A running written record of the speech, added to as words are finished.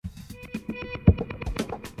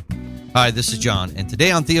Hi, this is John, and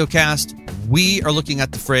today on Theocast, we are looking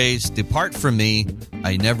at the phrase, "Depart from me,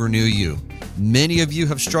 I never knew you." Many of you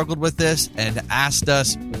have struggled with this and asked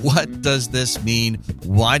us, what does this mean?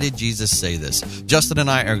 Why did Jesus say this? Justin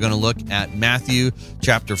and I are going to look at Matthew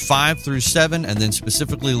chapter 5 through 7, and then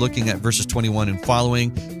specifically looking at verses 21 and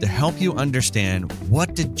following to help you understand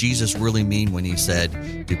what did Jesus really mean when he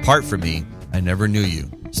said, "Depart from me, I never knew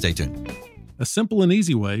you." Stay tuned. A simple and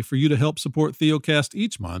easy way for you to help support Theocast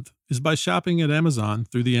each month is by shopping at Amazon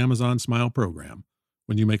through the Amazon Smile program.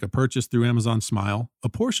 When you make a purchase through Amazon Smile, a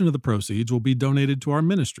portion of the proceeds will be donated to our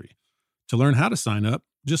ministry. To learn how to sign up,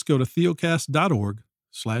 just go to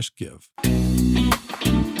theocast.org/give.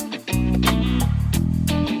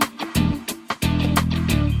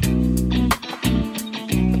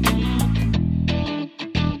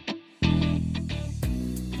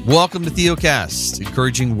 Welcome to Theocast,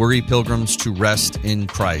 encouraging weary pilgrims to rest in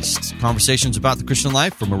Christ. Conversations about the Christian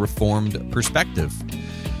life from a Reformed perspective.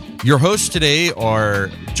 Your hosts today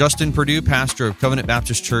are Justin Perdue, pastor of Covenant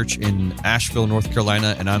Baptist Church in Asheville, North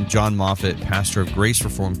Carolina, and I'm John Moffitt, pastor of Grace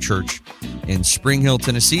Reformed Church in Spring Hill,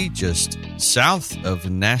 Tennessee, just south of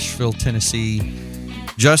Nashville, Tennessee.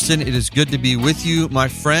 Justin, it is good to be with you, my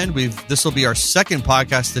friend. This will be our second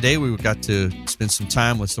podcast today. We got to spend some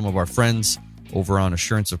time with some of our friends over on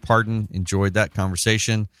Assurance of Pardon. Enjoyed that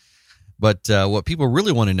conversation. But what people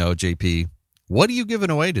really want to know, JP, what are you giving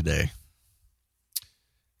away today?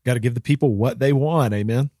 Got to give the people what they want,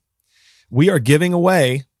 amen? We are giving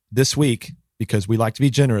away this week because we like to be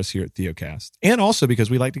generous here at Theocast, and also because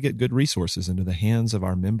we like to get good resources into the hands of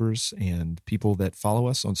our members and people that follow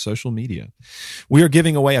us on social media. We are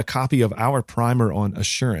giving away a copy of our primer on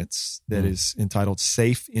assurance that is entitled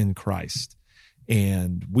Safe in Christ.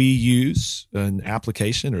 And we use an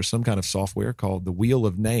application or some kind of software called the Wheel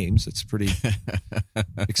of Names. It's pretty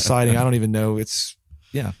exciting. I don't even know.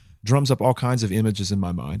 Drums up all kinds of images in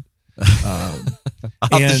my mind. And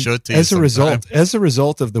as a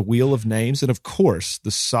result of the Wheel of Names, and of course,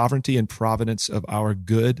 the sovereignty and providence of our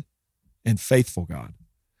good and faithful God.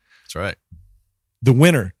 That's right. The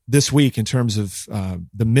winner this week in terms of the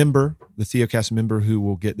Theocast member who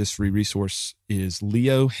will get this free resource is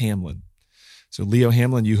Leo Hamlin. So, Leo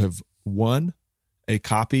Hamlin, you have won a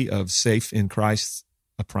copy of Safe in Christ,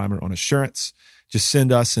 a primer on assurance. Just send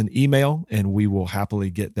us an email, and we will happily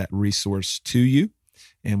get that resource to you.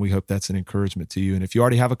 And we hope that's an encouragement to you. And if you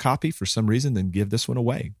already have a copy for some reason, then give this one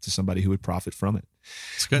away to somebody who would profit from it.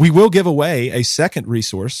 We will give away a second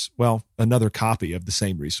resource, another copy of the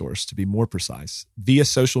same resource, to be more precise, via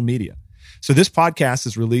social media. So this podcast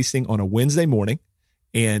is releasing on a Wednesday morning.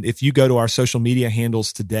 And if you go to our social media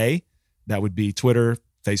handles today, that would be Twitter,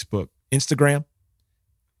 Facebook, Instagram.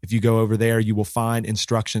 If you go over there, you will find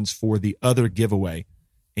instructions for the other giveaway,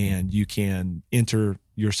 and you can enter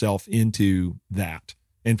yourself into that.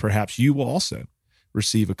 And perhaps you will also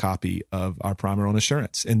receive a copy of our primer on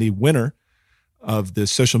assurance. And the winner of the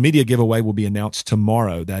social media giveaway will be announced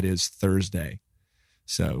tomorrow. That is Thursday.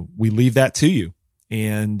 So we leave that to you.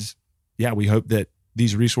 And we hope that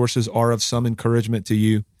these resources are of some encouragement to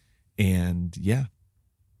you. And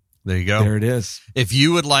there you go. There it is. If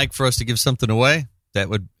you would like for us to give something away that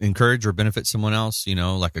would encourage or benefit someone else,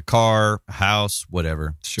 like a car, a house,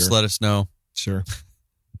 whatever, just let us know. Sure.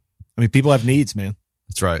 I mean, people have needs, man.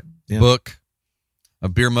 That's right. Yeah. Book, a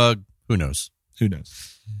beer mug, who knows?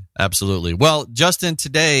 Absolutely. Well, Justin,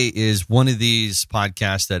 today is one of these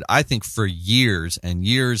podcasts that I think for years and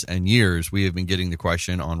years and years we have been getting the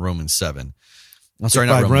question on Romans 7. I'm sorry,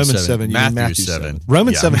 not Romans 7. Matthew 7.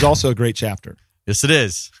 Romans 7 is also a great chapter. Yes, it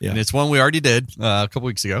is. Yeah. And it's one we already did a couple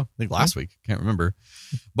weeks ago. I think last week. Can't remember.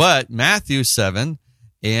 But Matthew 7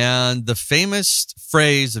 and the famous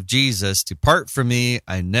phrase of Jesus, "Depart from me,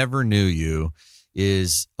 I never knew you,"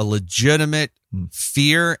 is a legitimate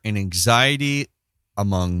fear and anxiety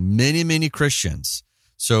among many, many Christians.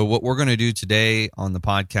 So what we're going to do today on the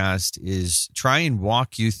podcast is try and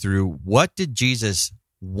walk you through what did Jesus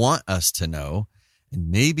want us to know and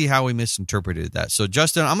maybe how we misinterpreted that. So,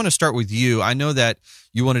 Justin, I'm going to start with you. I know that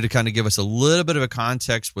you wanted to kind of give us a little bit of a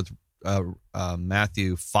context with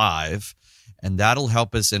Matthew 5, and that'll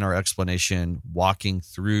help us in our explanation walking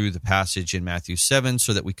through the passage in Matthew 7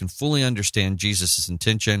 so that we can fully understand Jesus'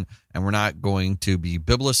 intention, and we're not going to be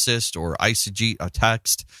biblicist or eisegete a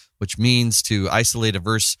text, which means to isolate a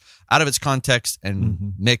verse out of its context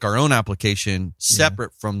and make our own application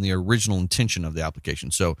separate from the original intention of the application.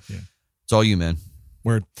 So it's all you, man.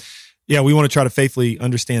 Word. Yeah, we want to try to faithfully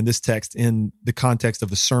understand this text in the context of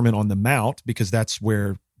the Sermon on the Mount, because that's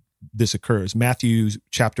where this occurs. Matthew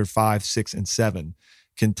chapter 5, 6, and 7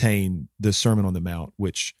 contain the Sermon on the Mount,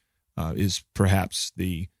 which is perhaps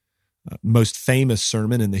the most famous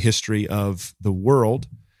sermon in the history of the world.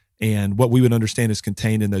 And what we would understand is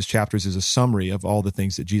contained in those chapters is a summary of all the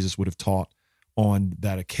things that Jesus would have taught on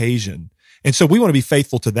that occasion. And so we want to be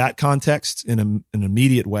faithful to that context in an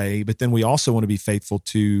immediate way, but then we also want to be faithful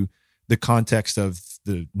to the context of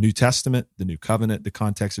the New Testament, the New Covenant, the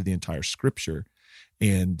context of the entire Scripture.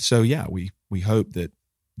 And so, yeah, we hope that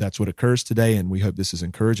that's what occurs today, and we hope this is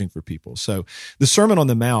encouraging for people. So the Sermon on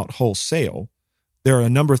the Mount wholesale, there are a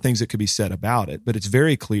number of things that could be said about it, but it's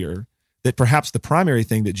very clear that perhaps the primary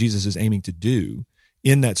thing that Jesus is aiming to do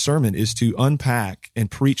in that sermon is to unpack and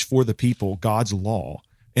preach for the people God's law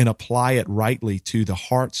and apply it rightly to the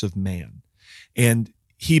hearts of man. And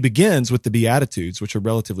he begins with the Beatitudes, which are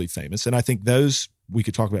relatively famous, and I think those we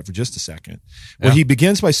could talk about for just a second, where he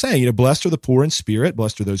begins by saying, blessed are the poor in spirit,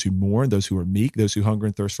 blessed are those who mourn, those who are meek, those who hunger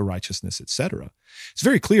and thirst for righteousness, etc. It's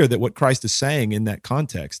very clear that what Christ is saying in that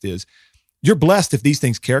context is, you're blessed if these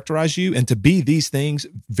things characterize you, and to be these things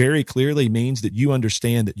very clearly means that you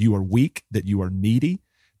understand that you are weak, that you are needy,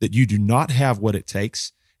 that you do not have what it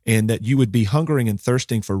takes, and that you would be hungering and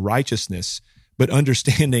thirsting for righteousness, but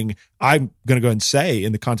understanding, I'm going to go and say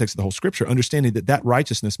in the context of the whole Scripture, understanding that that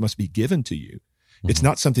righteousness must be given to you. It's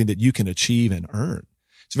not something that you can achieve and earn.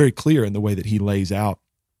 It's very clear in the way that he lays out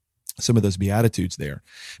some of those Beatitudes there.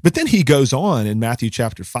 But then he goes on in Matthew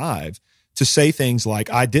chapter 5 to say things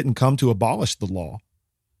like, I didn't come to abolish the law.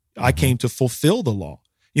 I came to fulfill the law.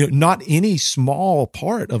 Not any small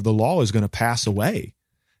part of the law is going to pass away.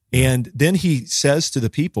 And then he says to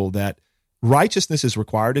the people that righteousness is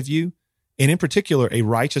required of you, and in particular, a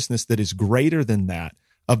righteousness that is greater than that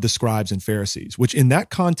of the scribes and Pharisees, which in that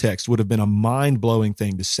context would have been a mind-blowing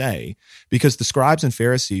thing to say, because the scribes and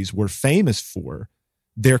Pharisees were famous for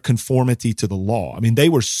their conformity to the law. I mean, they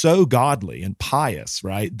were so godly and pious,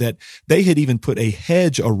 right, that they had even put a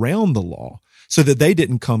hedge around the law so that they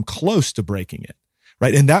didn't come close to breaking it,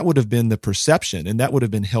 right? And that would have been the perception, and that would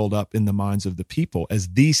have been held up in the minds of the people as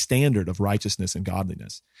the standard of righteousness and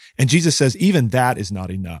godliness. And Jesus says, even that is not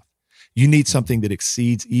enough. You need something that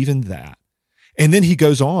exceeds even that. And then he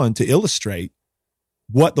goes on to illustrate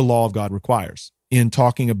what the law of God requires in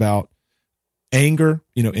talking about anger,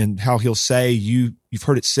 and how he'll say, you've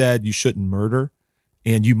heard it said you shouldn't murder.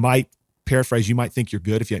 And you might paraphrase, you might think you're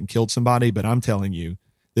good if you hadn't killed somebody, but I'm telling you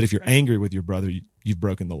that if you're angry with your brother, you've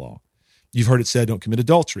broken the law. You've heard it said, don't commit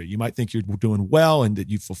adultery. You might think you're doing well and that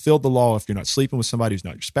you've fulfilled the law if you're not sleeping with somebody who's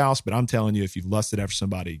not your spouse, but I'm telling you, if you've lusted after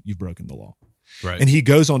somebody, you've broken the law. Right. And he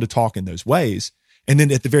goes on to talk in those ways. And then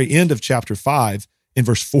at the very end of chapter 5, in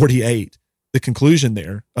verse 48, the conclusion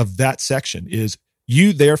there of that section is,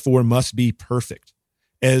 you therefore must be perfect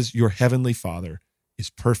as your heavenly Father is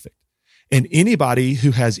perfect. And anybody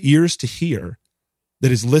who has ears to hear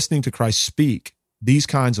that is listening to Christ speak these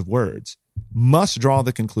kinds of words must draw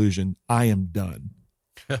the conclusion, I am done.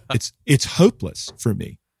 It's hopeless for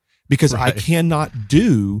me because I cannot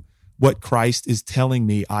do what Christ is telling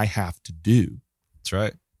me I have to do. That's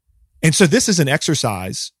right. And so this is an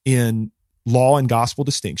exercise in law and gospel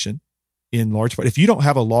distinction in large part. If you don't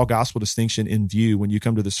have a law gospel distinction in view when you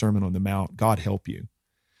come to the Sermon on the Mount, God help you.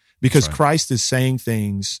 Because Christ is saying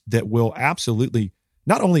things that will absolutely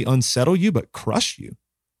not only unsettle you, but crush you.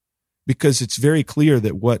 Because it's very clear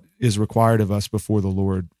that what is required of us before the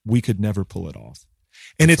Lord, we could never pull it off.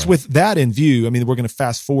 And it's with that in view. I mean, we're going to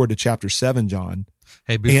fast forward to chapter 7, John.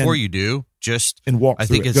 Hey, before you do, I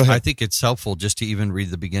think it's helpful just to even read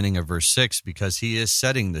the beginning of verse 6, because he is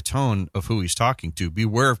setting the tone of who he's talking to.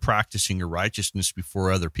 Beware of practicing your righteousness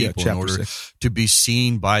before other people in order to be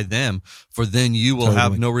seen by them, for then you will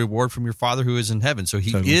have no reward from your Father who is in heaven. So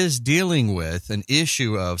he is dealing with an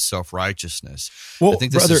issue of self-righteousness. Well, I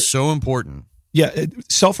think this is so important. Yeah,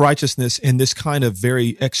 self-righteousness and this kind of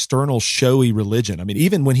very external, showy religion. I mean,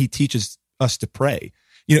 even when he teaches us to pray,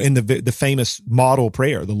 in the famous model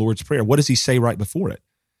prayer, the Lord's Prayer, what does he say right before it?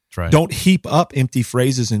 That's right. Don't heap up empty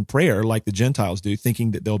phrases in prayer like the Gentiles do,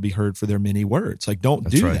 thinking that they'll be heard for their many words. Like, don't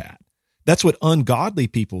do that. That's what ungodly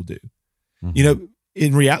people do. Mm-hmm.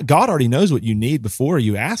 In reality, God already knows what you need before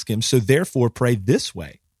you ask him, so therefore pray this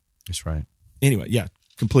way. That's right. Anyway, yeah,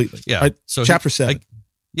 completely. Yeah. Right, so chapter 7.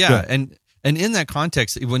 And in that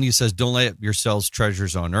context, when he says, don't lay up yourselves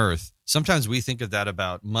treasures on earth, sometimes we think of that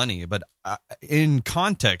about money. But in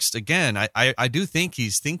context, again, I do think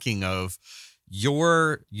he's thinking of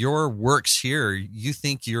your works here. You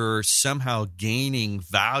think you're somehow gaining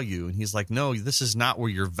value. And he's like, no, this is not where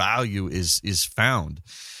your value is found.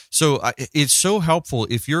 So it's so helpful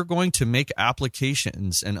if you're going to make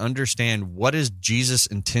applications and understand what is Jesus'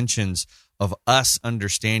 intentions of us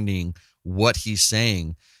understanding what he's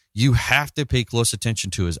saying. you have to pay close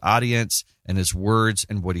attention to his audience and his words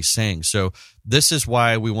and what he's saying. So this is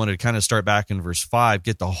why we wanted to kind of start back in verse 5,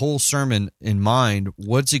 get the whole sermon in mind.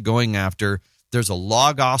 What's he going after? There's a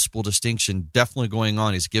law gospel distinction definitely going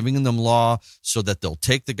on. He's giving them law so that they'll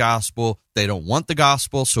take the gospel. They don't want the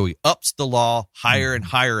gospel, so he ups the law higher and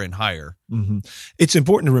higher and higher. Mm-hmm. It's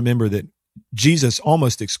important to remember that Jesus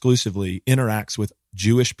almost exclusively interacts with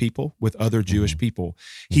Jewish people, with other Jewish people.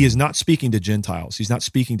 He is not speaking to Gentiles. He's not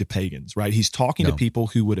speaking to pagans, right? He's talking to people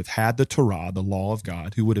who would have had the Torah, the law of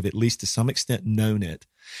God, who would have at least to some extent known it,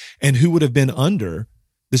 and who would have been under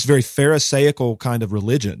this very Pharisaical kind of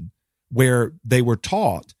religion where they were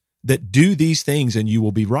taught that do these things and you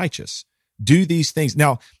will be righteous. Do these things.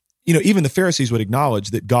 Now, even the Pharisees would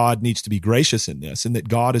acknowledge that God needs to be gracious in this and that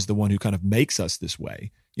God is the one who kind of makes us this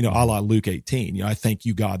way. A la Luke 18, I thank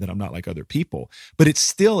you, God, that I'm not like other people. But it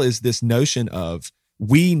still is this notion of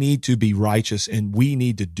we need to be righteous and we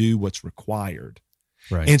need to do what's required.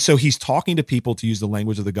 Right. And so he's talking to people, to use the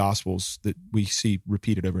language of the Gospels that we see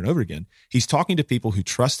repeated over and over again. He's talking to people who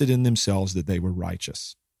trusted in themselves that they were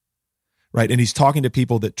righteous. Right. And he's talking to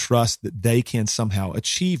people that trust that they can somehow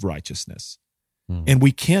achieve righteousness. And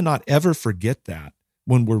we cannot ever forget that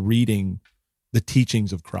when we're reading the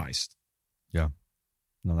teachings of Christ. Yeah.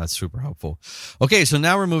 No, that's super helpful. Okay, so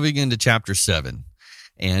now we're moving into chapter 7.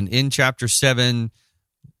 And in chapter 7,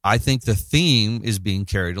 I think the theme is being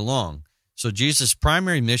carried along. So Jesus'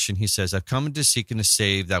 primary mission, he says, I've come to seek and to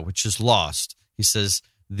save that which is lost. He says,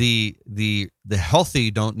 the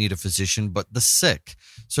healthy don't need a physician, but the sick.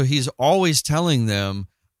 So he's always telling them,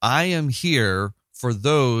 I am here for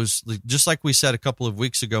those, just like we said a couple of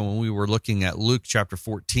weeks ago when we were looking at Luke chapter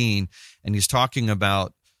 14, and he's talking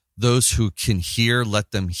about those who can hear,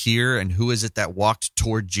 let them hear. And who is it that walked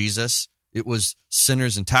toward Jesus? It was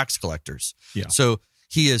sinners and tax collectors. Yeah. So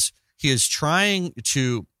he is trying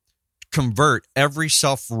to convert every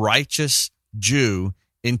self-righteous Jew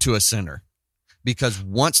into a sinner. Because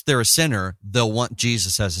once they're a sinner, they'll want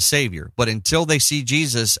Jesus as a savior. But until they see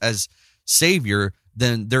Jesus as savior,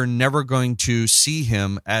 then they're never going to see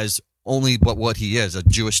him as only what he is, a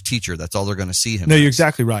Jewish teacher. That's all they're going to see him No, as. You're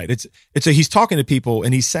exactly right. He's talking to people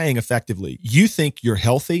and he's saying effectively, you think you're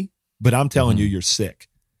healthy, but I'm telling you you're sick.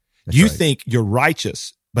 You think you're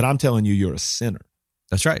righteous, but I'm telling you you're a sinner.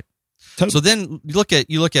 That's right. Totally. So then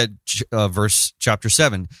you look at verse chapter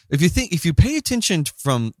 7. If you pay attention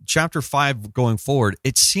from chapter 5 going forward,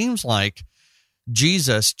 it seems like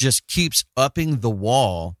Jesus just keeps upping the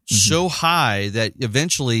wall so high that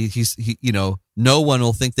eventually no one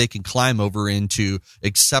will think they can climb over into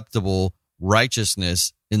acceptable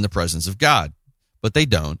righteousness in the presence of God, but they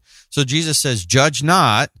don't. So Jesus says, "Judge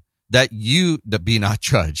not, that you be not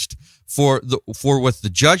judged. For with the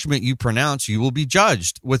judgment you pronounce, you will be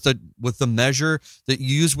judged with the measure that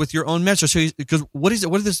you use with your own measure." So, because what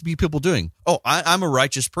are these people doing? Oh, I'm a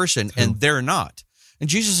righteous person, and they're not. And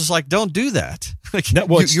Jesus is like, don't do that. Like, no,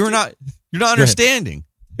 well, you're not understanding.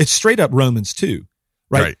 It's straight up Romans 2,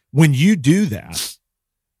 right? When you do that,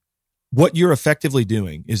 what you're effectively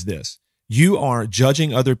doing is this. You are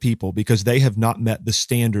judging other people because they have not met the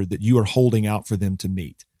standard that you are holding out for them to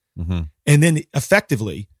meet. And then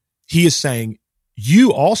effectively, he is saying,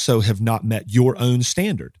 you also have not met your own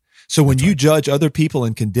standard. So when you judge other people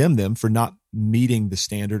and condemn them for not meeting the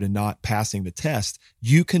standard and not passing the test,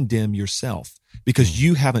 you condemn yourself because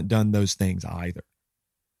you haven't done those things either.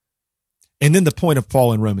 And then the point of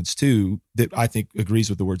Paul in Romans 2 that I think agrees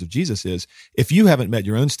with the words of Jesus is, if you haven't met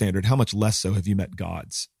your own standard, how much less so have you met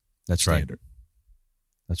God's standard?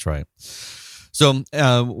 That's right. So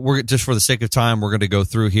we're just for the sake of time, we're going to go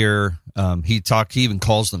through here. He even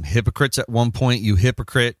calls them hypocrites at one point. You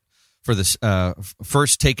hypocrite, for this,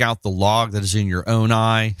 first take out the log that is in your own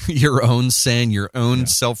eye, your own sin, your own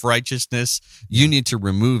self-righteousness. You need to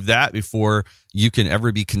remove that before you can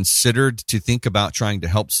ever be considered to think about trying to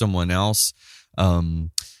help someone else. And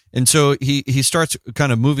so he starts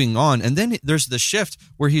kind of moving on. And then there's the shift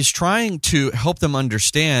where he's trying to help them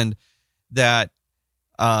understand that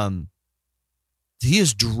he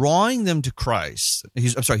is drawing them to Christ.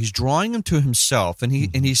 He's drawing them to himself. And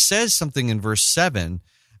he says something in verse 7,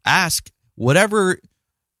 ask whatever,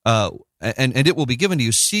 and it will be given to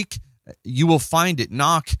you. Seek, you will find it.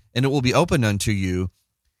 Knock, and it will be opened unto you.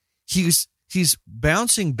 He's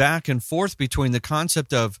bouncing back and forth between the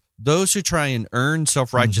concept of those who try and earn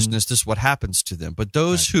self-righteousness, this is what happens to them. But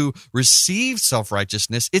those who receive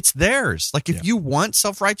self-righteousness, it's theirs. Like if you want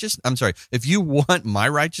if you want my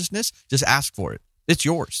righteousness, just ask for it. It's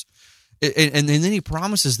yours. And then he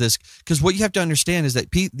promises this, because what you have to understand is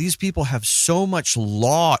that these people have so much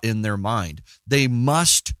law in their mind. They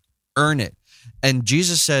must earn it. And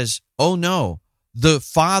Jesus says, oh no, the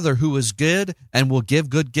Father who is good and will give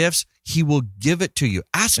good gifts, he will give it to you.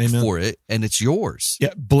 Ask Amen. for it and it's yours.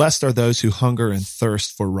 Yeah. Blessed are those who hunger and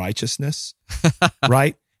thirst for righteousness,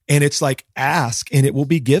 right? And it's like, ask and it will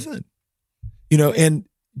be given, and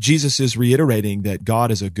Jesus is reiterating that God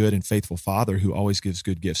is a good and faithful Father who always gives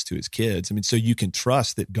good gifts to his kids. I mean, so you can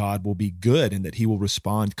trust that God will be good and that he will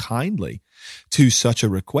respond kindly to such a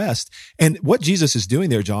request. And what Jesus is doing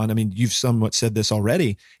there, John, I mean, you've somewhat said this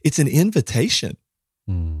already. It's an invitation.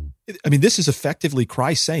 I mean, this is effectively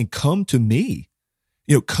Christ saying, come to me,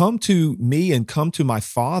 come to me and come to my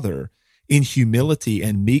Father in humility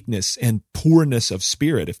and meekness and poorness of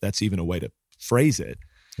spirit, if that's even a way to phrase it.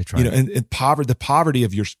 Right. And the poverty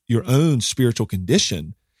of your own spiritual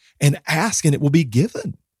condition, and ask and it will be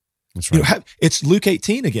given. That's right. It's Luke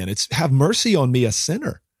 18 again. It's have mercy on me, a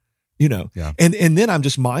sinner, Yeah. And then I'm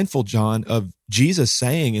just mindful, John, of Jesus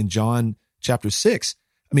saying in John chapter 6,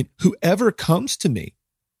 I mean, whoever comes to me,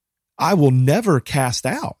 I will never cast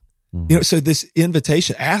out. Mm-hmm. So this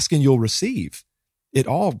invitation, ask and you'll receive, it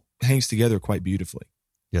all hangs together quite beautifully.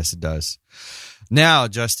 Yes, it does. Now,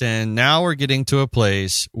 Justin, we're getting to a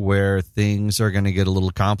place where things are going to get a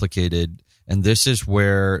little complicated. And this is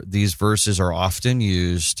where these verses are often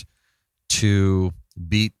used to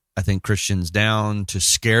beat, I think, Christians down, to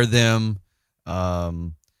scare them.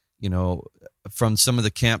 From some of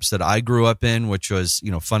the camps that I grew up in, which was,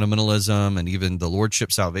 fundamentalism and even the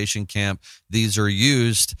Lordship Salvation camp, these are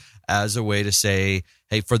used as a way to say,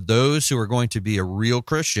 hey, for those who are going to be a real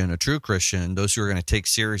Christian, a true Christian, those who are going to take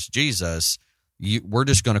serious Jesus, we're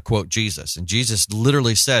just going to quote Jesus. And Jesus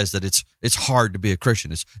literally says that it's hard to be a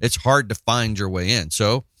Christian. It's hard to find your way in.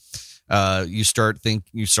 So you start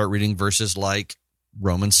reading verses like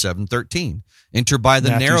Romans 7:13. Enter by the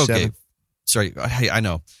Matthew narrow 7. gate. Sorry, hey, I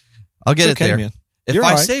know. I'll get It's okay, it there. man. If You're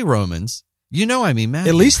I right. say Romans, I mean Matthew.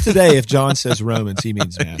 At least today, if John says Romans, he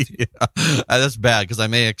means Matthew. Yeah, that's bad because I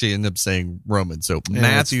may actually end up saying Romans. So Yeah,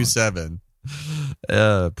 Matthew 7.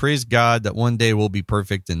 Praise God that one day we'll be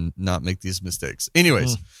perfect and not make these mistakes.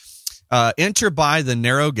 Anyways, enter by the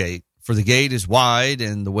narrow gate, for the gate is wide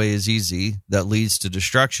and the way is easy that leads to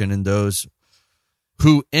destruction, and those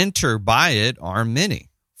who enter by it are many.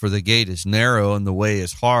 For the gate is narrow and the way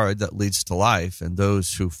is hard that leads to life, and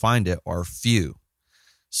those who find it are few.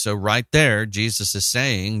 So right there, Jesus is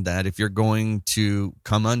saying that if you're going to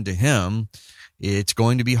come unto him, it's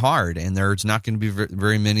going to be hard, and there's not going to be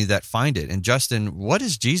very many that find it. And Justin, what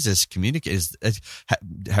does Jesus communicate?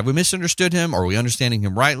 Have we misunderstood him? Are we understanding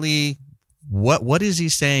him rightly? What is he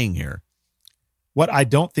saying here? What I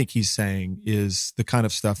don't think he's saying is the kind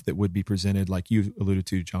of stuff that would be presented, like you alluded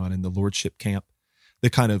to, John, in the Lordship camp, the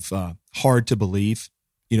kind of hard to believe,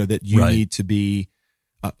 that you Right. need to be,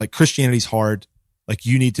 like Christianity's hard, like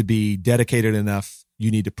you need to be dedicated enough, you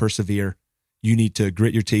need to persevere, you need to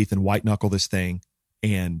grit your teeth and white knuckle this thing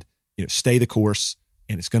and, stay the course,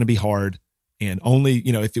 and it's going to be hard. And only,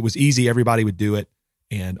 if it was easy, everybody would do it,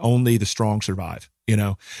 and only the strong survive,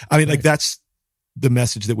 I mean, like that's the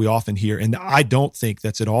message that we often hear. And I don't think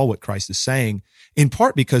that's at all what Christ is saying, in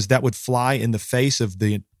part because that would fly in the face of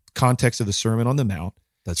the context of the Sermon on the Mount.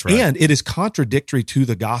 That's right. And it is contradictory to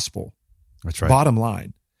the gospel. That's right. Bottom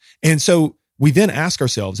line. And so we then ask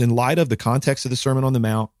ourselves, in light of the context of the Sermon on the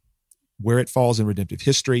Mount, where it falls in redemptive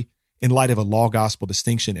history, in light of a law gospel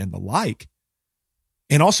distinction and the like,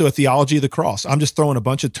 and also a theology of the cross. I'm just throwing a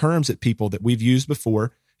bunch of terms at people that we've used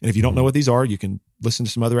before. And if you don't know what these are, you can listen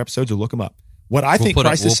to some other episodes or look them up. What I think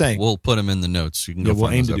Christ is saying. We'll put them in the notes. You can go we'll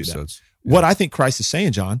find aim those to do that. episodes. What I think Christ is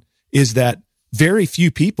saying, John, is that very few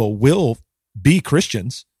people will be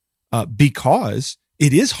Christians because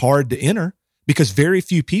it is hard to enter, because very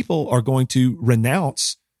few people are going to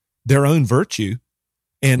renounce their own virtue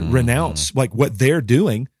and renounce like what they're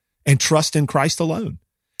doing and trust in Christ alone.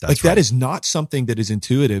 That is not something that is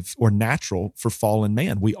intuitive or natural for fallen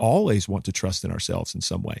man. We always want to trust in ourselves in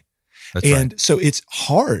some way. So it's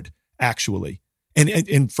hard, actually.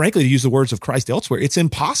 And frankly, to use the words of Christ elsewhere, it's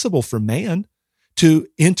impossible for man to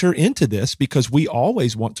enter into this because we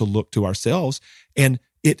always want to look to ourselves. And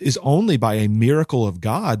it is only by a miracle of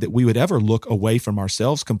God that we would ever look away from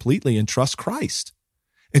ourselves completely and trust Christ.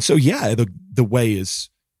 And so, yeah,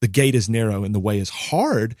 the gate is narrow and the way is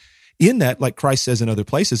hard, in that, like Christ says in other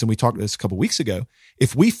places, and we talked about this a couple of weeks ago,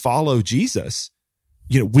 if we follow Jesus,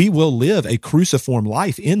 we will live a cruciform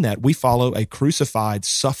life, in that we follow a crucified,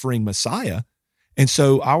 suffering Messiah. And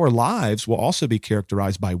so our lives will also be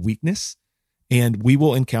characterized by weakness, and we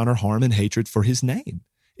will encounter harm and hatred for his name.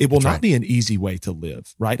 It will not be an easy way to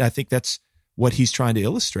live, right? I think that's what he's trying to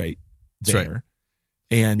illustrate there.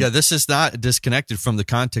 And yeah, this is not disconnected from the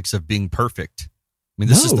context of being perfect. I mean,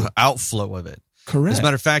 this is the outflow of it. correct. As a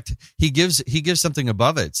matter of fact, he gives something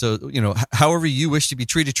above it. So, however you wish to be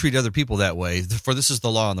treated, treat other people that way. For this is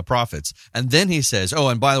the law and the prophets. And then he says, oh,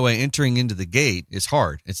 and by the way, entering into the gate is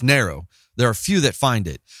hard. It's narrow. There are few that find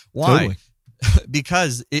it. Why? Totally.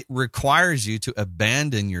 Because it requires you to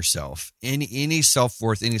abandon yourself. Any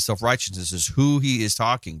self-worth, any self-righteousness is who he is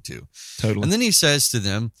talking to. Totally. And then he says to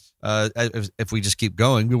them, if we just keep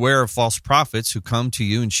going, beware of false prophets who come to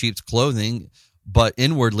you in sheep's clothing, but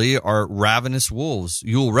inwardly are ravenous wolves.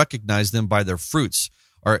 You will recognize them by their fruits.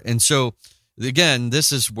 And so, again,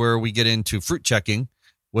 this is where we get into fruit checking.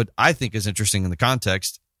 What I think is interesting in the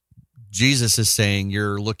context, Jesus is saying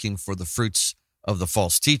you're looking for the fruits of the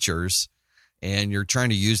false teachers, and you're trying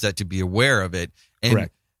to use that to be aware of it. And,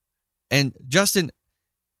 Correct. And Justin,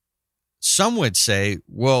 some would say,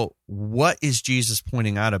 well, what is Jesus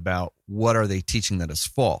pointing out about? What are they teaching that is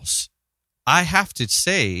false? I have to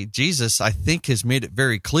say, Jesus, I think, has made it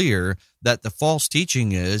very clear that the false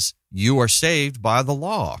teaching is you are saved by the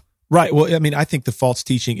law. Right. Well, I mean, I think the false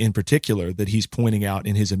teaching in particular that he's pointing out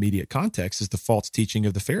in his immediate context is the false teaching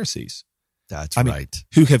of the Pharisees. That's I mean, right.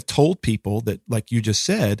 who have told people that, like you just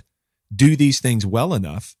said, do these things well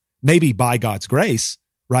enough, maybe by God's grace,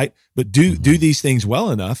 right? But do these things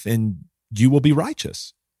well enough and you will be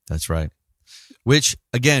righteous. That's right. Which,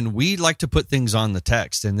 again, we like to put things on the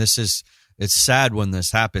text, and it's sad when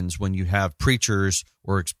this happens, when you have preachers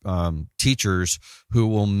or teachers who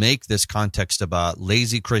will make this context about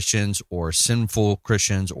lazy Christians or sinful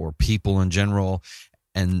Christians or people in general.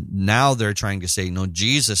 And now they're trying to say, no,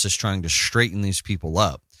 Jesus is trying to straighten these people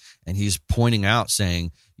up. And he's pointing out,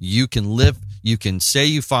 saying, you can say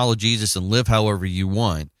you follow Jesus and live however you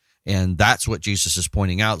want. And that's what Jesus is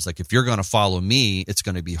pointing out. It's like, if you're going to follow me, it's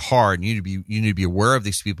going to be hard. And you need to be aware of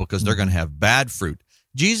these people because they're going to have bad fruit.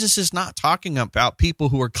 Jesus is not talking about people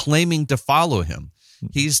who are claiming to follow him.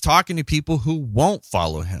 He's talking to people who won't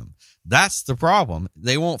follow him. That's the problem.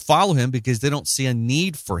 They won't follow him because they don't see a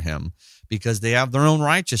need for him, because they have their own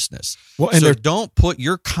righteousness. Well, and so don't put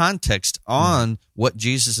your context on what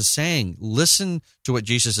Jesus is saying. Listen to what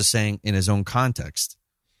Jesus is saying in his own context.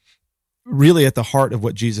 Really at the heart of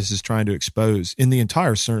what Jesus is trying to expose in the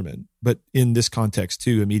entire sermon, but in this context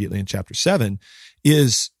too, immediately in chapter 7,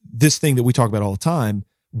 is this thing that we talk about all the time.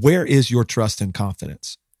 Where is your trust and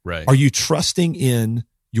confidence? Right. Are you trusting in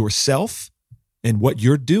yourself and what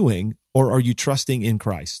you're doing, or are you trusting in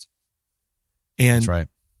Christ? And that's right.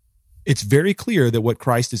 It's very clear that what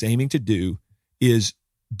Christ is aiming to do is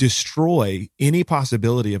destroy any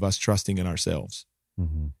possibility of us trusting in ourselves.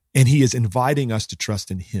 Mm-hmm. And he is inviting us to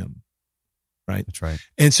trust in him. Right. That's right.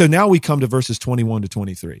 And so now we come to verses 21 to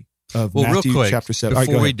 23 of Matthew real quick, chapter 7.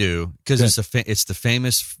 Before we do, because it's the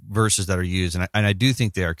famous verses that are used, and I do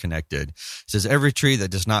think they are connected. It says, every tree that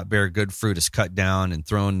does not bear good fruit is cut down and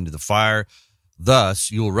thrown into the fire. Thus,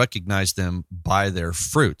 you will recognize them by their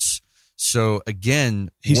fruits. So again,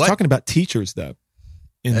 he's talking about teachers, though,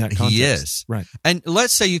 in that context. He is. Right. And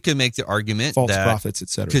let's say you can make the argument false that, prophets,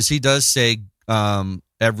 etc. Because he does say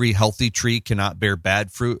every healthy tree cannot bear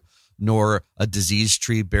bad fruit, nor a diseased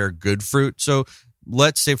tree bear good fruit. So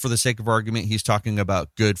let's say, for the sake of argument, he's talking about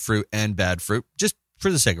good fruit and bad fruit, just for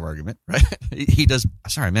the sake of argument, right? He does.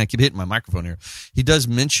 Sorry, man, I keep hitting my microphone here. He does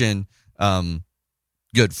mention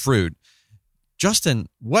good fruit. Justin,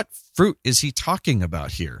 what fruit is he talking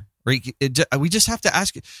about here? Right? We just have to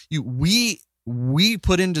ask you. We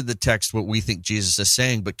put into the text what we think Jesus is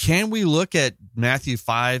saying, but can we look at Matthew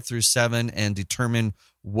 5 through 7 and determine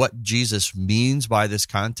what Jesus means by this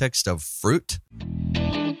context of fruit?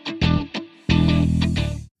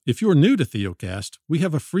 If you're new to Theocast, we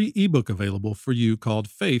have a free ebook available for you called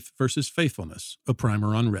Faith versus Faithfulness, a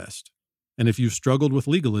primer on rest. And if you've struggled with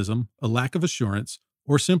legalism, a lack of assurance,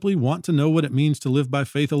 or simply want to know what it means to live by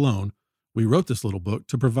faith alone, we wrote this little book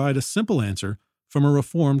to provide a simple answer from a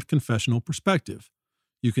Reformed confessional perspective.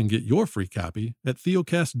 You can get your free copy at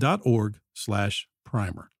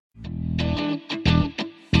theocast.org/primer.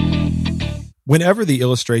 Whenever the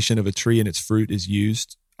illustration of a tree and its fruit is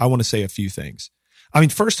used, I want to say a few things. I mean,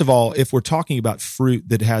 first of all, if we're talking about fruit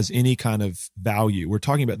that has any kind of value, we're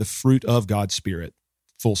talking about the fruit of God's Spirit,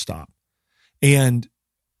 full stop. And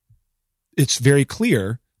it's very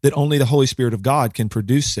clear that only the Holy Spirit of God can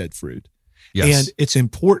produce said fruit. Yes. And it's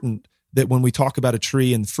important that when we talk about a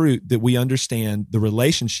tree and fruit, that we understand the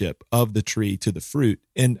relationship of the tree to the fruit.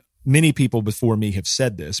 And many people before me have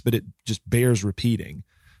said this, but it just bears repeating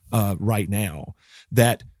right now,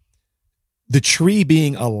 that the tree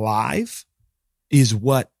being alive is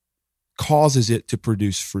what causes it to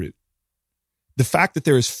produce fruit. the fact that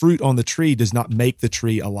there is fruit on the tree does not make the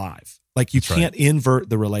tree alive. Like you can't invert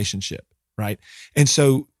the relationship, right? And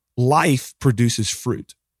so life produces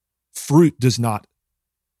fruit. Fruit does not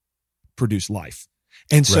produce life.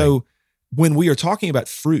 And so when we are talking about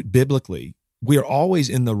fruit biblically, we are always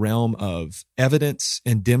in the realm of evidence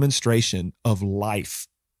and demonstration of life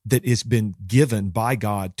that has been given by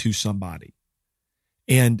God to somebody.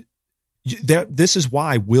 And this is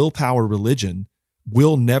why willpower religion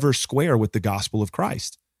will never square with the gospel of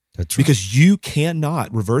Christ. That's right. Because you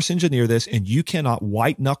cannot reverse engineer this and you cannot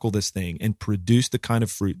white knuckle this thing and produce the kind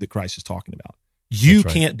of fruit that Christ is talking about. You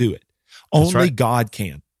can't do it. Only God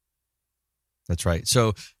can. That's right.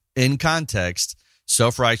 So in context,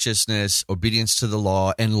 self-righteousness, obedience to the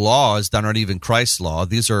law, and laws that aren't even Christ's law.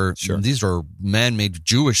 These are man-made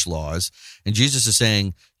Jewish laws. And Jesus is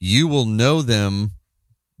saying, you will know them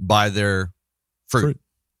by their fruit.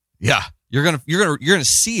 Yeah. You're gonna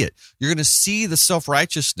see it. You're gonna see the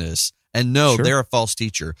self-righteousness and know they're a false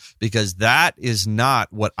teacher, because that is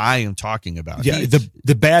not what I am talking about. Yeah,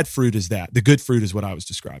 the bad fruit is that. The good fruit is what I was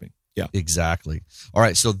describing. Yeah. Exactly. All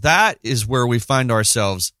right. So that is where we find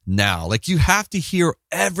ourselves now. Like, you have to hear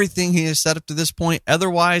everything he has said up to this point.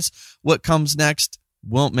 Otherwise, what comes next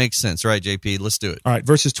won't make sense. All right, JP, let's do it. All right.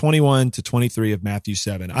 Verses 21 to 23 of Matthew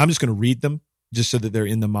 7. I'm just going to read them just so that they're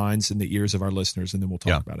in the minds and the ears of our listeners, and then we'll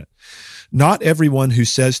talk about it. Not everyone who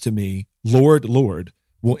says to me, Lord, Lord,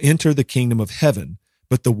 will enter the kingdom of heaven,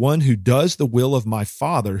 but the one who does the will of my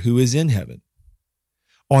Father who is in heaven.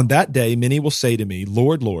 On that day, many will say to me,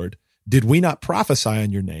 Lord, Lord, did we not prophesy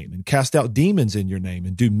in your name and cast out demons in your name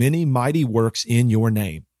and do many mighty works in your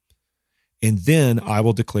name? And then I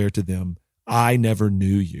will declare to them, I never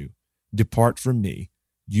knew you. Depart from me,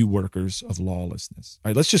 you workers of lawlessness. All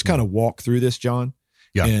right, let's just kind of walk through this, John.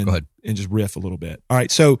 Yeah, go ahead. And just riff a little bit. All right,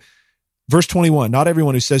 so verse 21, not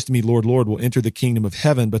everyone who says to me, Lord, Lord, will enter the kingdom of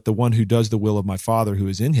heaven, but the one who does the will of my Father who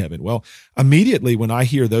is in heaven. Well, immediately when I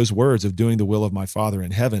hear those words of doing the will of my Father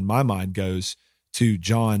in heaven, my mind goes to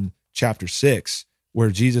John chapter 6,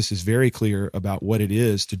 where Jesus is very clear about what it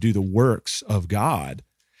is to do the works of God.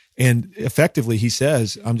 And effectively, he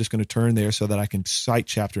says, I'm just going to turn there so that I can cite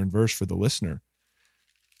chapter and verse for the listener.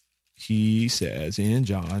 He says in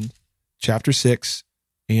John chapter 6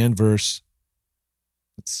 and verse,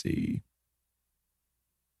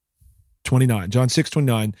 29, John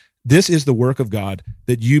 6:29, this is the work of God,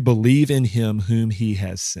 that you believe in him whom he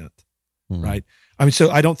has sent, right? I mean, so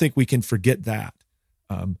I don't think we can forget that.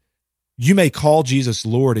 You may call Jesus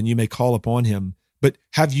Lord and you may call upon him, but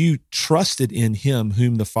have you trusted in him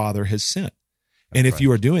whom the Father has sent? And if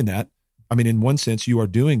you are doing that, I mean, in one sense, you are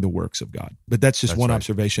doing the works of God. But that's just one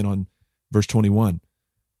observation on verse 21.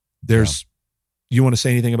 You want to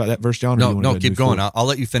say anything about that verse, John? No, keep going. I'll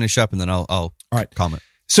let you finish up, and then I'll comment.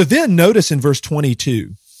 So then notice in verse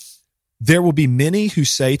 22, there will be many who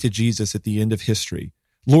say to Jesus at the end of history,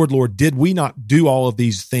 Lord, Lord, did we not do all of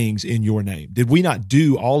these things in your name? Did we not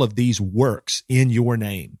do all of these works in your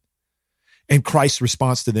name? And Christ's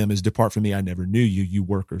response to them is, depart from me, I never knew you, you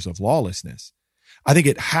workers of lawlessness. I think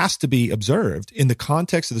it has to be observed in the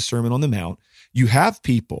context of the Sermon on the Mount. You have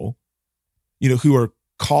people, who are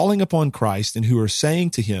calling upon Christ and who are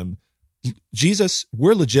saying to him, Jesus,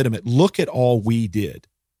 we're legitimate. Look at all we did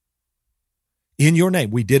in your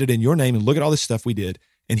name. We did it in your name, and look at all this stuff we did.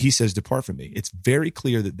 And he says, depart from me. It's very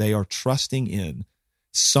clear that they are trusting in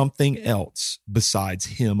something else besides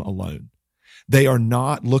him alone. They are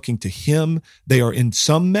not looking to him. They are in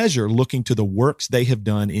some measure looking to the works they have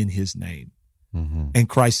done in his name. Mm-hmm. And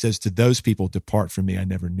Christ says to those people, depart from me, I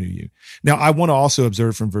never knew you. Now, I want to also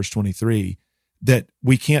observe from verse 23 that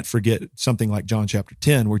we can't forget something like John chapter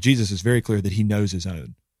 10, where Jesus is very clear that he knows his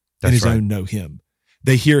own, and his own know him.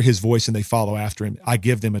 They hear his voice and they follow after him. I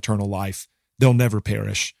give them eternal life. They'll never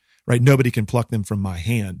perish, right? Nobody can pluck them from my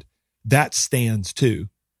hand. That stands too.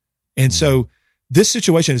 And so this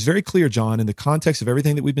situation is very clear, John, in the context of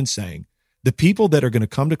everything that we've been saying. The people that are going to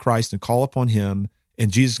come to Christ and call upon him,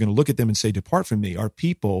 and Jesus is going to look at them and say, depart from me, are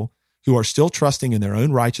people who are still trusting in their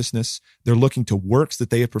own righteousness. They're looking to works that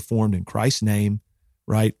they have performed in Christ's name,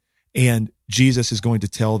 right? And Jesus is going to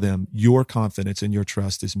tell them, your confidence and your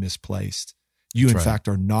trust is misplaced. You, in fact,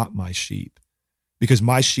 are not my sheep, because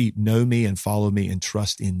my sheep know me and follow me and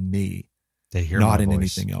trust in me. They hear not my in voice.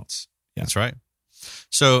 anything else. Yeah. That's right.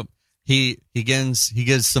 So he gives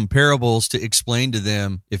some parables to explain to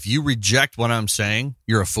them, if you reject what I'm saying,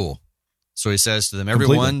 you're a fool. So he says to them,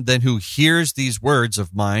 everyone then who hears these words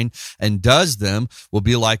of mine and does them will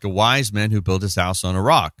be like a wise man who built his house on a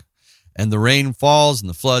rock. And the rain falls and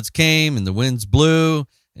the floods came and the winds blew.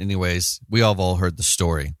 Anyways, we have all heard the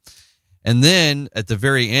story. And then at the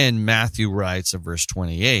very end, Matthew writes in verse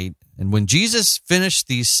 28, and when Jesus finished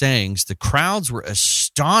these sayings, the crowds were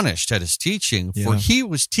astonished at his teaching, for he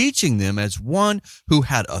was teaching them as one who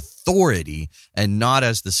had authority and not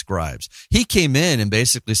as the scribes. He came in and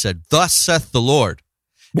basically said, thus saith the Lord.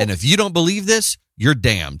 And if you don't believe this, you're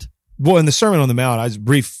damned. Well, in the Sermon on the Mount, I was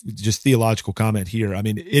brief, just theological comment here. I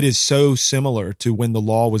mean, it is so similar to when the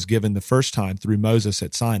law was given the first time through Moses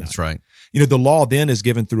at Sinai. That's right. The law then is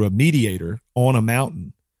given through a mediator on a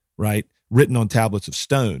mountain, right? Written on tablets of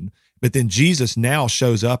stone. But then Jesus now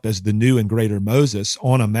shows up as the new and greater Moses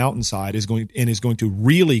on a mountainside is going to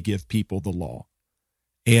really give people the law.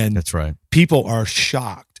 And that's right. People are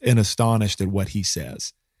shocked and astonished at what he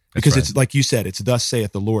says. Because it's like you said, it's thus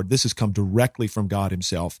saith the Lord. This has come directly from God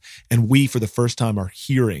himself. And we, for the first time, are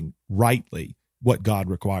hearing rightly what God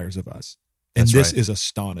requires of us. And this is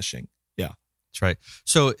astonishing. Yeah. That's right.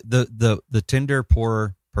 So the tender,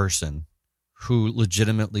 poor person who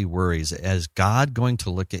legitimately worries, is God going to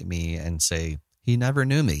look at me and say, he never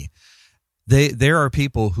knew me? There are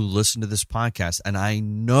people who listen to this podcast, and I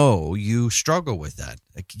know you struggle with that.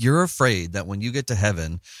 Like, you're afraid that when you get to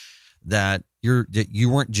heaven, that you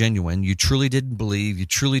weren't genuine, you truly didn't believe, you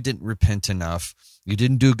truly didn't repent enough, you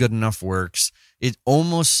didn't do good enough works. It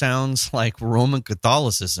almost sounds like Roman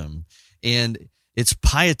Catholicism, and it's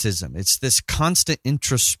pietism. It's this constant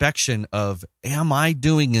introspection of, am I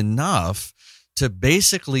doing enough to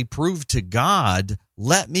basically prove to God,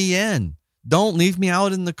 let me in. Don't leave me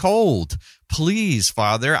out in the cold. Please,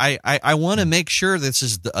 Father, I want to make sure this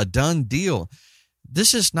is a done deal.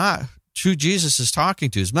 This is not who Jesus is talking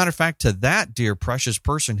to. As a matter of fact, to that dear precious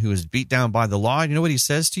person who is beat down by the law, you know what he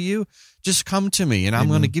says to you? Just come to me, and I'm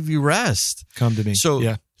going to give you rest. Come to me.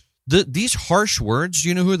 So these harsh words,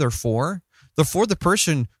 you know who they're for? They're for the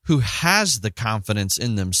person who has the confidence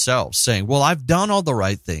in themselves, saying, well, I've done all the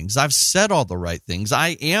right things. I've said all the right things.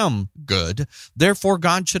 I am good. Therefore,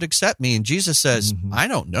 God should accept me. And Jesus says, I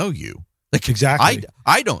don't know you. Like, exactly.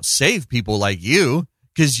 I don't save people like you,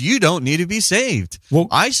 because you don't need to be saved. Well,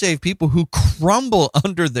 I save people who crumble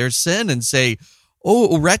under their sin and say,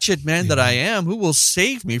 oh, wretched man that I am, who will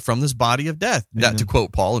save me from this body of death? That, to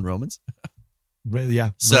quote Paul in Romans. Yeah,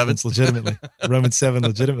 7. Romans legitimately. Romans 7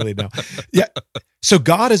 legitimately now. Yeah. So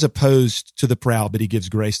God is opposed to the proud, but he gives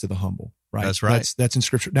grace to the humble, right? That's right. That's in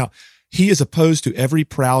Scripture. Now, he is opposed to every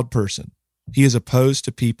proud person. He is opposed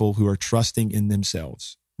to people who are trusting in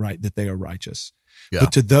themselves, right, that they are righteous. Yeah.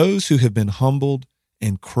 But to those who have been humbled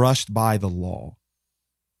and crushed by the law,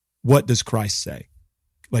 what does Christ say?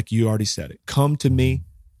 Like you already said it. Come to me,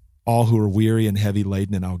 all who are weary and heavy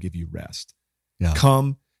laden, and I'll give you rest. Yeah.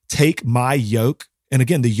 Come, take my yoke. And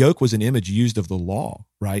again, the yoke was an image used of the law,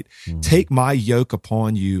 right? Take my yoke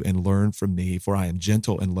upon you and learn from me, for I am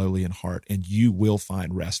gentle and lowly in heart, and you will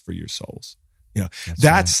find rest for your souls.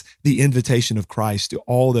 That's the invitation of Christ to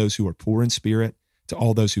all those who are poor in spirit, to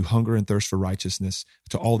all those who hunger and thirst for righteousness,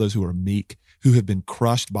 to all those who are meek, who have been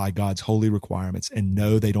crushed by God's holy requirements and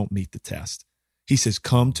know they don't meet the test. He says,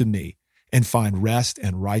 come to me and find rest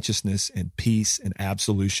and righteousness and peace and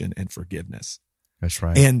absolution and forgiveness. That's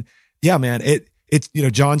right. And yeah, man, it's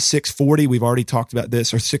John 6:40, we've already talked about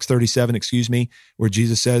this, or 6:37, where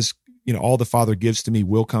Jesus says, all the Father gives to me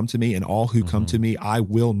will come to me, and all who come to me, I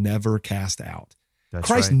will never cast out. That's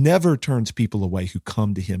Christ never turns people away who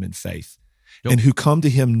come to him in faith. Nope. And who come to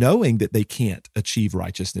him knowing that they can't achieve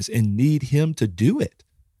righteousness and need him to do it.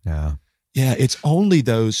 Yeah. Yeah, it's only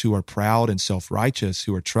those who are proud and self-righteous,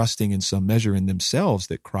 who are trusting in some measure in themselves,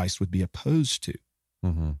 that Christ would be opposed to.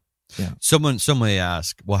 Yeah. Someone may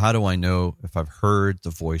ask, well, how do I know if I've heard the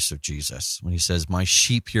voice of Jesus? When he says, my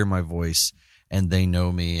sheep hear my voice, and they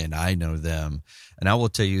know me, and I know them. And I will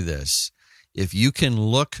tell you this, if you can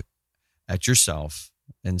look at yourself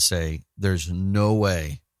and say, there's no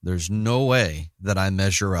way that I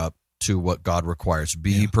measure up to what God requires.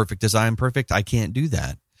 Be ye perfect as I am perfect. I can't do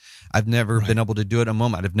that. I've never been able to do it in a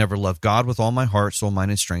moment. I've never loved God with all my heart, soul, mind,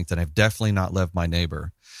 and strength, and I've definitely not loved my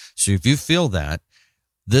neighbor. So if you feel that,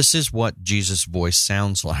 this is what Jesus' voice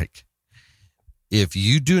sounds like. If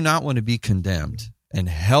you do not want to be condemned and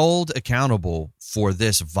held accountable for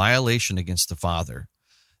this violation against the Father,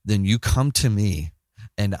 then you come to me,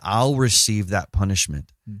 and I'll receive that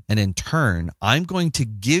punishment. And in turn, I'm going to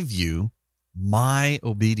give you my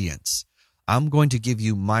obedience. I'm going to give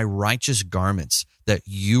you my righteous garments that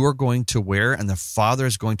you are going to wear, and the Father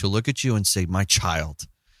is going to look at you and say, my child,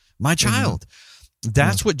 my child.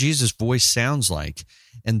 That's what Jesus' voice sounds like,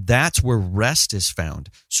 and that's where rest is found.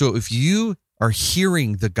 So if you are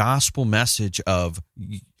hearing the gospel message of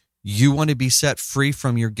you want to be set free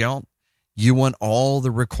from your guilt, you want all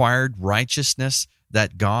the required righteousness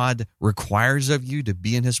that God requires of you to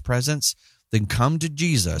be in his presence, then come to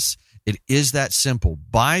Jesus. It is that simple.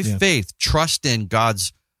 By faith, trust in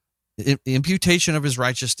God's imputation of his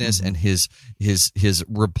righteousness and his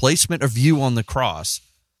replacement of you on the cross.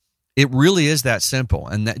 It really is that simple.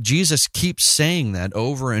 And that Jesus keeps saying that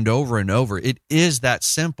over and over and over. It is that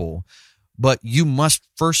simple, but you must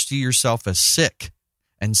first see yourself as sick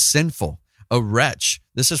and sinful, a wretch.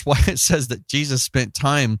 This is why it says that Jesus spent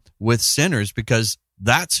time with sinners, because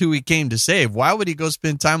that's who he came to save. Why would he go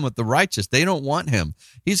spend time with the righteous? They don't want him.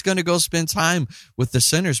 He's going to go spend time with the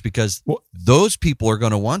sinners because those people are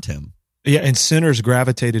going to want him. Yeah, and sinners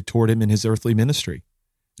gravitated toward him in his earthly ministry.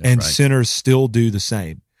 That's and right. Sinners still do the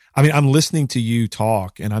same. I mean, I'm listening to you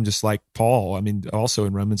talk, and I'm just like Paul. I mean, also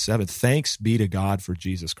in Romans 7, thanks be to God for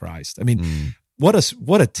Jesus Christ. I mean, what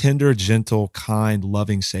a tender, gentle, kind,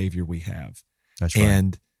 loving Savior we have. That's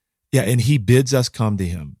right. And he bids us come to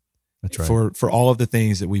him. That's right. For all of the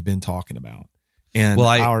things that we've been talking about. And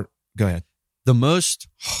go ahead. The most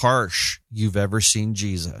harsh you've ever seen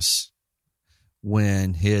Jesus,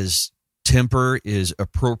 when his temper is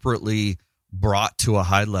appropriately brought to a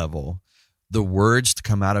high level, the words to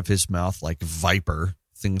come out of his mouth like viper,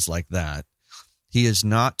 things like that. He is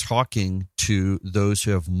not talking to those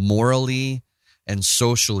who have morally and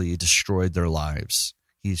socially destroyed their lives.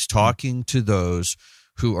 He's talking to those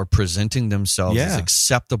who are presenting themselves as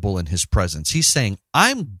acceptable in his presence. He's saying,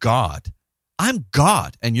 I'm God. I'm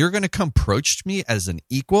God, and you're going to come approach me as an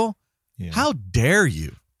equal? Yeah. How dare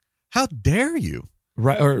you? How dare you?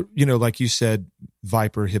 Right. Or, like you said,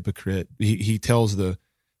 viper, hypocrite. He tells the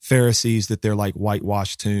Pharisees that they're like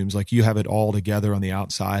whitewashed tombs, like you have it all together on the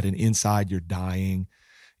outside and inside you're dying,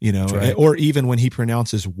 right. Or even when he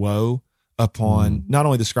pronounces woe upon not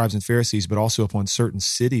only the scribes and Pharisees, but also upon certain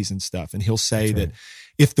cities and stuff. And he'll say that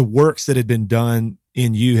if the works that had been done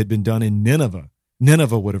in you had been done in Nineveh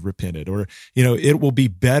would have repented, or, it will be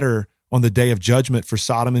better on the day of judgment for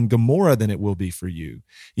Sodom and Gomorrah than it will be for you,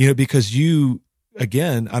 because you,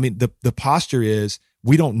 again, I mean, the posture is,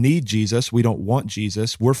 we don't need Jesus. We don't want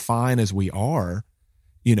Jesus. We're fine as we are.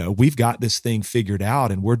 We've got this thing figured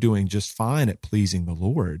out and we're doing just fine at pleasing the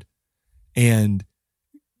Lord. And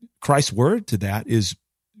Christ's word to that is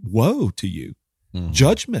woe to you,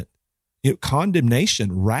 judgment,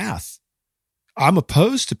 condemnation, wrath. I'm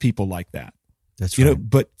opposed to people like that. That's right.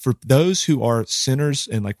 But for those who are sinners,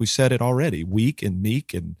 and like we said it already, weak and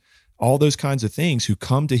meek and all those kinds of things, who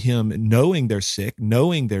come to him knowing they're sick,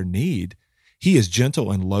 knowing their need, he is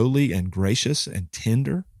gentle and lowly and gracious and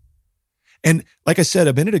tender. And like I said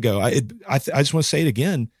a minute ago, I just want to say it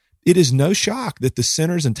again. It is no shock that the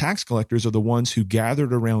sinners and tax collectors are the ones who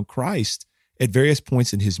gathered around Christ at various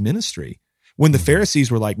points in his ministry. When the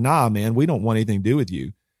Pharisees were like, nah, man, we don't want anything to do with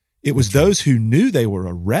you. It was those who knew they were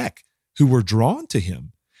a wreck who were drawn to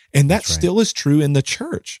him. And that still is true in the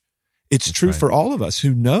church. It's true for all of us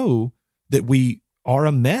who know that we are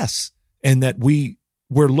a mess and that we're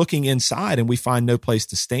looking inside and we find no place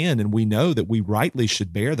to stand, and we know that we rightly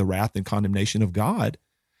should bear the wrath and condemnation of God,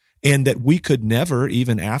 and that we could never,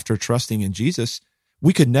 even after trusting in Jesus,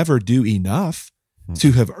 we could never do enough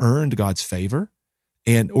to have earned God's favor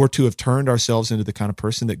or to have turned ourselves into the kind of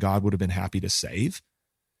person that God would have been happy to save.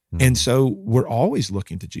 And so we're always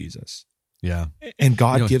looking to Jesus. Yeah. And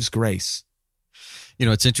God gives grace.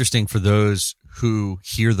 It's interesting for those who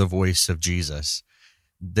hear the voice of Jesus.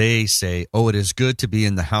 They say, oh, it is good to be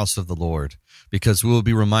in the house of the Lord, because we will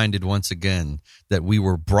be reminded once again that we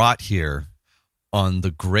were brought here on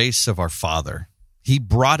the grace of our Father. He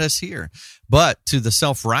brought us here. But to the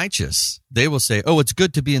self-righteous, they will say, oh, it's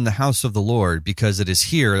good to be in the house of the Lord, because it is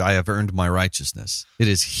here I have earned my righteousness. It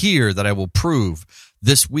is here that I will prove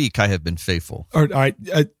this week I have been faithful. All right,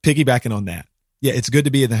 piggybacking on that. Yeah, it's good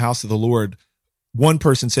to be in the house of the Lord. One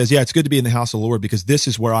person says, yeah, it's good to be in the house of the Lord because this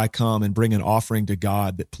is where I come and bring an offering to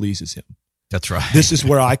God that pleases him. That's right. This is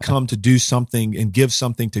where I come to do something and give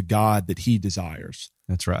something to God that he desires.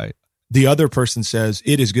 That's right. The other person says,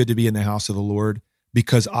 it is good to be in the house of the Lord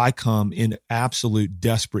because I come in absolute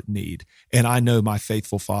desperate need, and I know my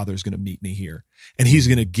faithful Father is going to meet me here, and he's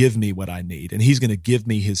going to give me what I need, and he's going to give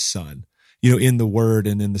me his Son, in the word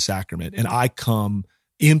and in the sacrament. And I come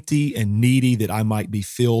empty and needy that I might be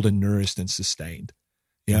filled and nourished and sustained.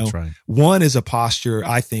 That's right. One is a posture,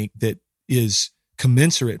 I think, that is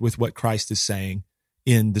commensurate with what Christ is saying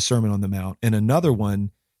in the Sermon on the Mount. And another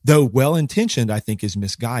one, though well-intentioned, I think is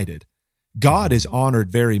misguided. God is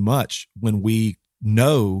honored very much when we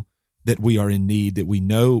know that we are in need, that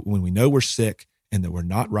when we know we're sick and that we're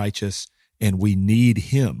not righteous and we need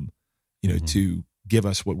him, to give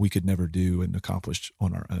us what we could never do and accomplish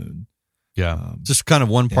on our own. Yeah. Just kind of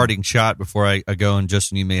one parting shot before I go, and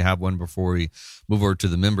Justin, you may have one before we move over to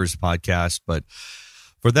the members podcast. But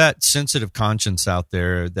for that sensitive conscience out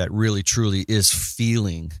there that really truly is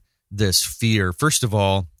feeling this fear, first of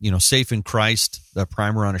all, Safe in Christ, the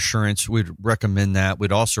primer on assurance, we'd recommend that.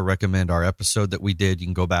 We'd also recommend our episode that we did. You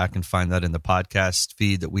can go back and find that in the podcast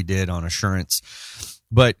feed that we did on assurance.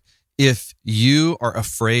 But if you are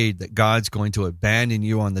afraid that God's going to abandon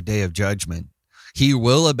you on the day of judgment, He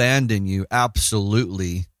will abandon you,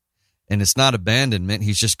 absolutely. And it's not abandonment.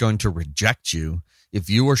 He's just going to reject you. If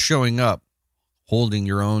you are showing up holding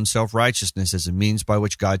your own self-righteousness as a means by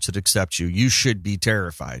which God should accept you, you should be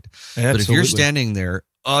terrified. Absolutely. But if you're standing there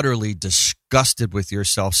utterly disgusted with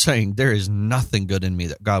yourself, saying, there is nothing good in me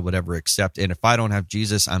that God would ever accept, and if I don't have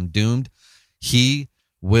Jesus, I'm doomed, He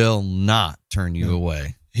will not turn you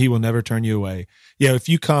away. He will never turn you away. Yeah, if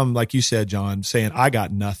you come, like you said, John, saying, I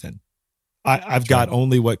got nothing, I've got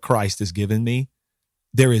only what Christ has given me,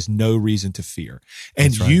 there is no reason to fear.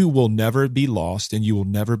 And you will never be lost, and you will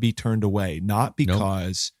never be turned away, not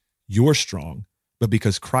because you're strong, but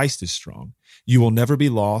because Christ is strong. You will never be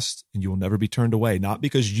lost, and you will never be turned away, not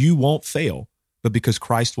because you won't fail, but because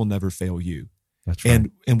Christ will never fail you. That's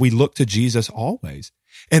right. And we look to Jesus always.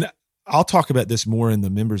 And I'll talk about this more in the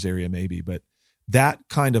members area maybe, but that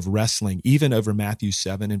kind of wrestling, even over Matthew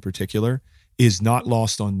 7 in particular, is not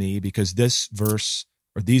lost on me, because this verse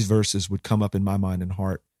or these verses would come up in my mind and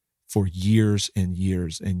heart for years and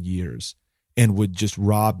years and years, and would just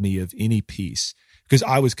rob me of any peace, because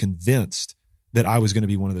I was convinced that I was going to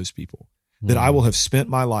be one of those people, that I will have spent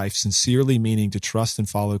my life sincerely meaning to trust and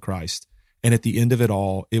follow Christ. And at the end of it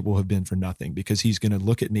all, it will have been for nothing, because He's going to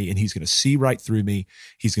look at me and He's going to see right through me.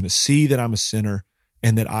 He's going to see that I'm a sinner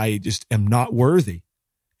and that I just am not worthy.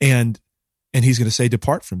 And He's going to say,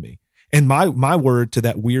 depart from me. And my word to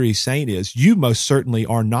that weary saint is, you most certainly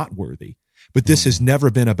are not worthy, but this has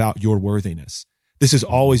never been about your worthiness. This has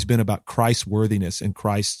always been about Christ's worthiness and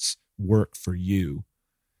Christ's work for you.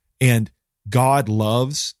 And God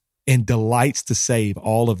loves and delights to save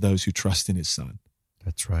all of those who trust in His Son.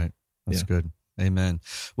 That's right. That's good. Amen.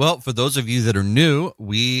 Well, for those of you that are new,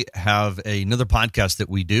 we have another podcast that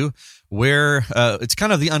we do where it's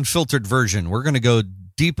kind of the unfiltered version. We're going to go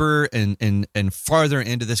deeper and farther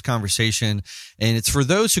into this conversation. And it's for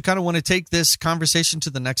those who kind of want to take this conversation to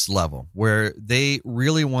the next level, where they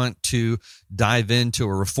really want to dive into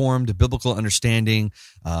a reformed biblical understanding,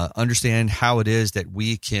 understand how it is that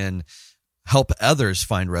we can help others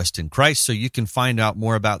find rest in Christ. So you can find out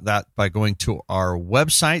more about that by going to our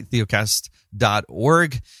website,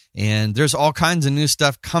 theocast.org. And there's all kinds of new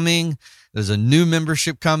stuff coming. There's a new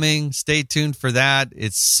membership coming. Stay tuned for that.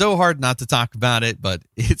 It's so hard not to talk about it, but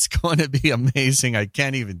it's going to be amazing. I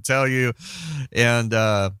can't even tell you. And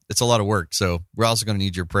it's a lot of work. So we're also going to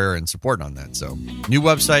need your prayer and support on that. So new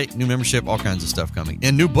website, new membership, all kinds of stuff coming.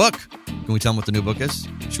 And new book. Can we tell them what the new book is?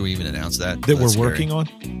 Should we even announce that? That we're working on?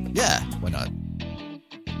 Yeah, why not?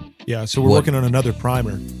 Yeah, so we're working on another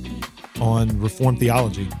primer on Reformed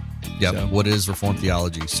theology. Yeah, so. What is Reformed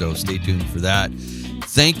theology? So stay tuned for that.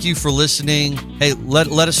 Thank you for listening. Hey, let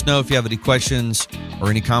us know if you have any questions or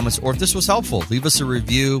any comments, or if this was helpful. Leave us a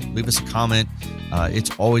review, leave us a comment.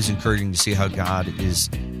 It's always encouraging to see how God is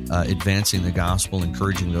advancing the gospel,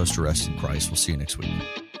 encouraging those to rest in Christ. We'll see you next week.